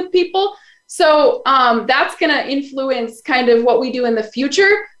resonating with people? So that's going to influence kind of what we do in the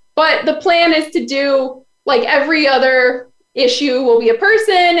future. But the plan is to do like every other issue will be a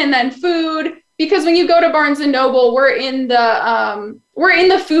person and then food, because when you go to Barnes and Noble, we're in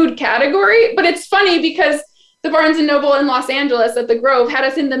the food category. But it's funny because the Barnes and Noble in Los Angeles at the Grove had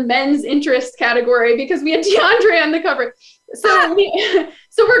us in the men's interest category because we had DeAndre on the cover. So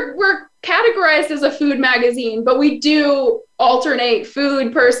we're categorized as a food magazine, but we do alternate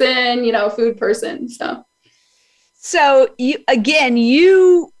food person, food person. So you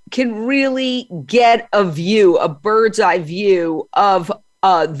can really get a bird's eye view of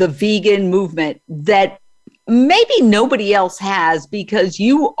the vegan movement that maybe nobody else has, because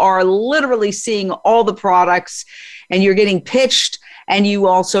you are literally seeing all the products and you're getting pitched, and you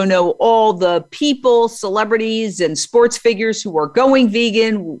also know all the people, celebrities and sports figures who are going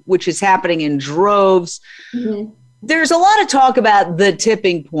vegan, which is happening in droves. Mm-hmm. There's a lot of talk about the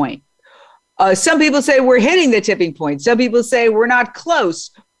tipping point. Some people say we're hitting the tipping point. Some people say we're not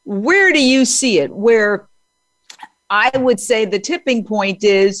close. Where do you see it? Where I would say the tipping point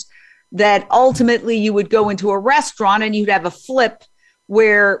is that ultimately you would go into a restaurant and you'd have a flip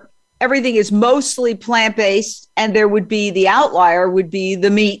where everything is mostly plant-based, and there would be the outlier would be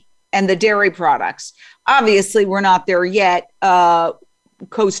the meat and the dairy products. Obviously, we're not there yet,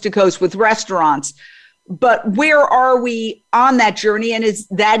 coast to coast with restaurants. But where are we on that journey? And is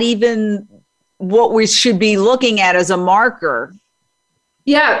that even what we should be looking at as a marker?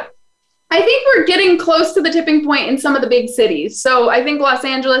 Yeah, I think we're getting close to the tipping point in some of the big cities. So I think Los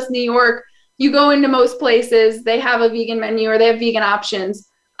Angeles, New York, you go into most places, they have a vegan menu or they have vegan options.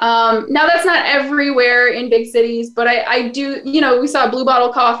 Now that's not everywhere in big cities, but I do, we saw Blue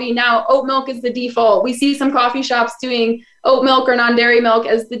Bottle Coffee. Now oat milk is the default. We see some coffee shops doing oat milk or non-dairy milk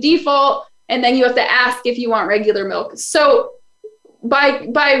as the default. And then you have to ask if you want regular milk. So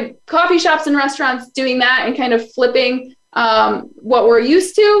by coffee shops and restaurants doing that and kind of flipping what we're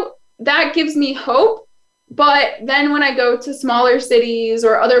used to, that gives me hope. But then when I go to smaller cities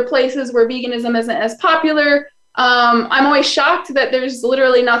or other places where veganism isn't as popular, I'm always shocked that there's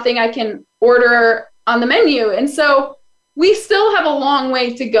literally nothing I can order on the menu. And so we still have a long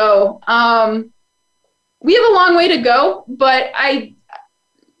way to go. We have a long way to go, but I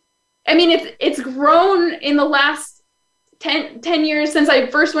mean, it's grown in the last 10 years since I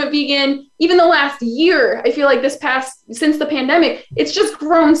first went vegan. Even the last year, I feel like since the pandemic, it's just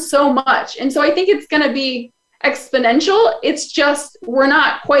grown so much. And so I think it's going to be exponential. It's just, we're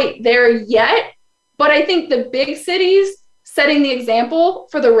not quite there yet. But I think the big cities setting the example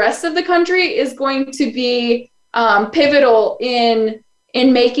for the rest of the country is going to be pivotal in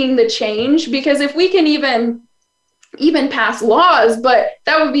making the change. Because if we can even pass laws, but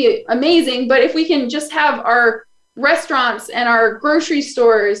that would be amazing. But if we can just have our restaurants and our grocery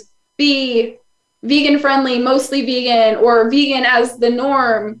stores be vegan friendly, mostly vegan, or vegan as the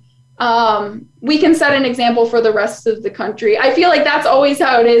norm, we can set an example for the rest of the country. I feel like that's always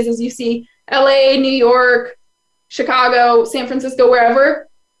how it is you see LA, New York, Chicago, San Francisco, wherever,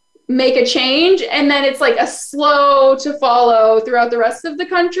 make a change. And then it's like a slow to follow throughout the rest of the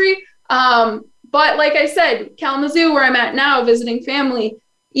country. But like I said, Kalamazoo, where I'm at now, visiting family,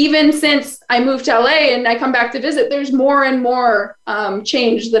 even since I moved to LA and I come back to visit, there's more and more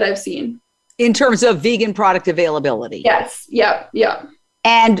change that I've seen. In terms of vegan product availability. Yes. Yep.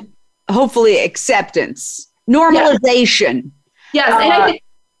 And hopefully acceptance, normalization. Yes. And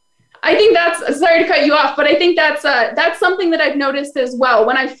I think that's, sorry to cut you off, but I think that's something that I've noticed as well.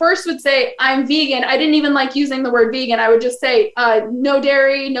 When I first would say I'm vegan, I didn't even like using the word vegan. I would just say no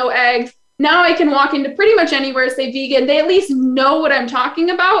dairy, no eggs. Now I can walk into pretty much anywhere, say vegan. They at least know what I'm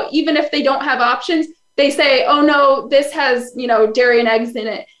talking about. Even if they don't have options, they say, oh no, this has, dairy and eggs in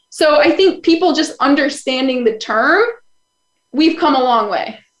it. So I think people just understanding the term, we've come a long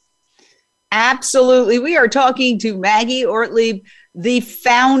way. Absolutely. We are talking to Maggie Ortlieb, the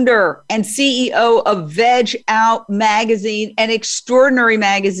founder and CEO of VegOut magazine, an extraordinary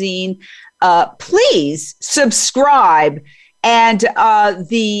magazine. Please subscribe. And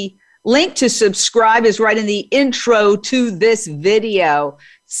the link to subscribe is right in the intro to this video.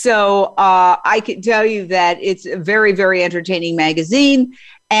 So I can tell you that it's a very, very entertaining magazine.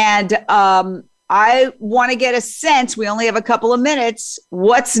 And I want to get a sense, we only have a couple of minutes.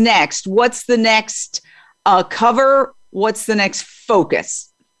 What's next? What's the next cover? What's the next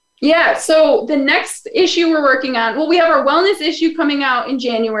focus? Yeah, so the next issue we're working on, well, we have our wellness issue coming out in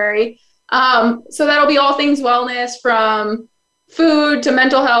January. So that'll be all things wellness, from food to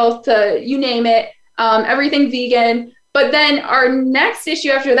mental health to you name it, everything vegan. But then our next issue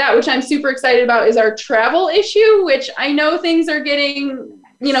after that, which I'm super excited about, is our travel issue, which I know things are getting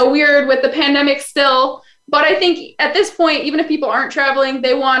weird with the pandemic still. But I think at this point, even if people aren't traveling,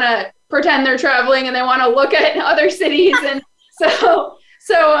 they want to pretend they're traveling and they want to look at other cities. And so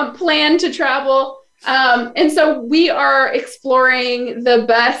plan to travel. And so we are exploring the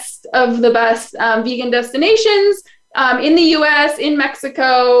best of the best vegan destinations in the US, in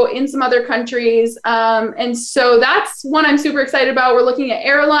Mexico, in some other countries. And so that's one I'm super excited about. We're looking at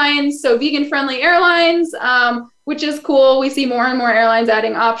airlines, so vegan friendly airlines, which is cool. We see more and more airlines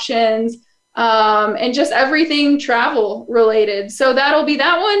adding options, and just everything travel related. So that'll be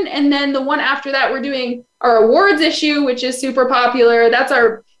that one. And then the one after that, we're doing our awards issue, which is super popular. That's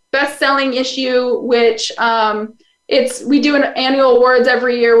our best-selling issue, which we do an annual awards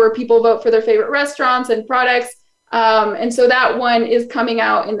every year where people vote for their favorite restaurants and products. And so that one is coming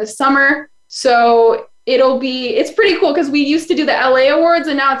out in the summer. So it's pretty cool because we used to do the LA awards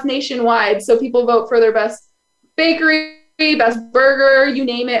and now it's nationwide. So people vote for their best bakery, best burger, you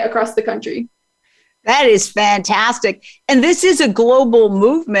name it, across the country. That is fantastic. And this is a global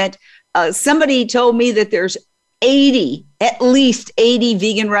movement. Somebody told me that there's at least 80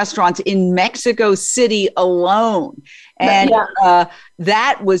 vegan restaurants in Mexico City alone. And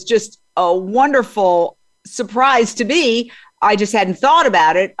that was just a wonderful surprise to me. I just hadn't thought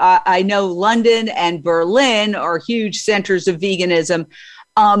about it. I know London and Berlin are huge centers of veganism.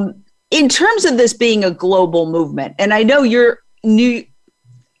 In terms of this being a global movement, and I know you're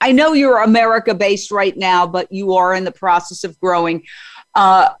America based right now, but you are in the process of growing.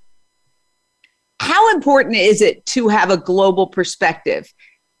 How important is it to have a global perspective?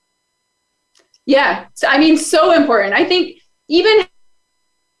 Yeah, so important. I think even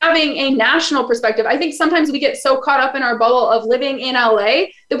having a national perspective, I think sometimes we get so caught up in our bubble of living in LA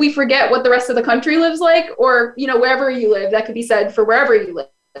that we forget what the rest of the country lives like, or, wherever you live. That could be said for wherever you live.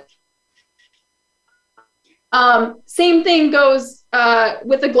 Same thing goes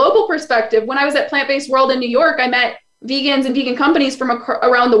with a global perspective. When I was at Plant-Based World in New York, I met vegans and vegan companies from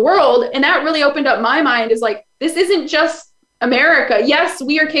around the world. And that really opened up my mind, is like, this isn't just America. Yes,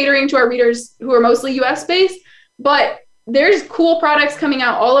 we are catering to our readers who are mostly US based, but there's cool products coming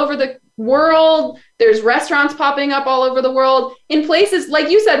out all over the world. There's restaurants popping up all over the world in places, like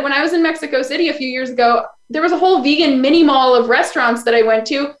you said, when I was in Mexico City a few years ago, there was a whole vegan mini mall of restaurants that I went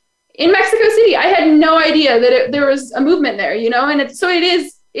to in Mexico City. I had no idea that there was a movement there, and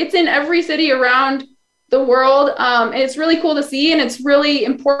it's in every city around the world. And it's really cool to see. And it's really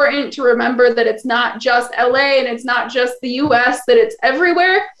important to remember that it's not just LA and it's not just the US, that it's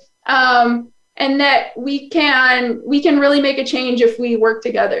everywhere. And that we can really make a change if we work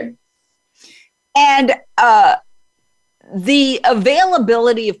together. And the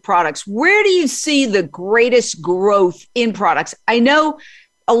availability of products, where do you see the greatest growth in products? I know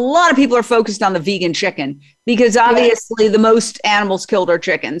a lot of people are focused on the vegan chicken because obviously the most animals killed are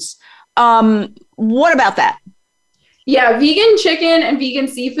chickens. What about that? Yeah, vegan chicken and vegan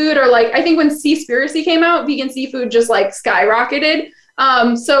seafood are like, I think when Seaspiracy came out, vegan seafood just like skyrocketed.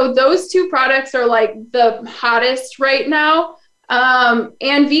 So those two products are like the hottest right now.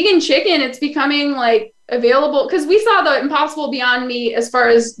 And vegan chicken, it's becoming like available because we saw the Impossible Beyond Meat as far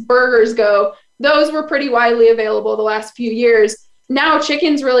as burgers go. Those were pretty widely available the last few years. Now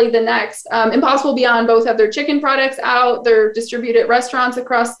chicken's really the next. Impossible Beyond both have their chicken products out. They're distributed at restaurants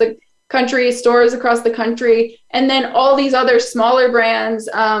across the country, stores across the country. And then all these other smaller brands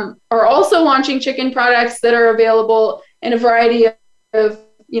are also launching chicken products that are available in a variety of,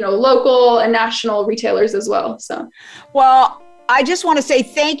 local and national retailers as well. So, well, I just want to say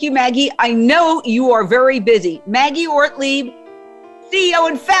thank you, Maggie. I know you are very busy. Maggie Ortlieb, CEO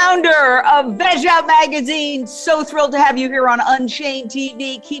and founder of VegOut Magazine. So thrilled to have you here on Unchained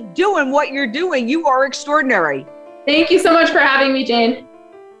TV. Keep doing what you're doing. You are extraordinary. Thank you so much for having me, Jane.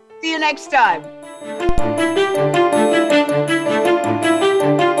 See you next time.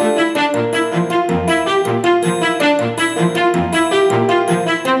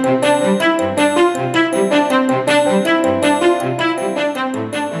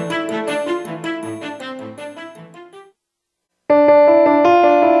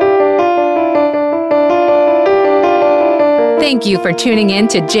 Thank you for tuning in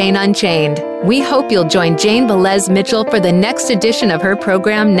to Jane Unchained. We hope you'll join Jane Velez Mitchell for the next edition of her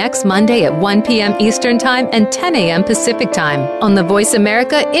program next Monday at 1 p.m. Eastern Time and 10 a.m. Pacific Time on the Voice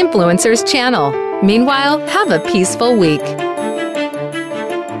America Influencers channel. Meanwhile, have a peaceful week.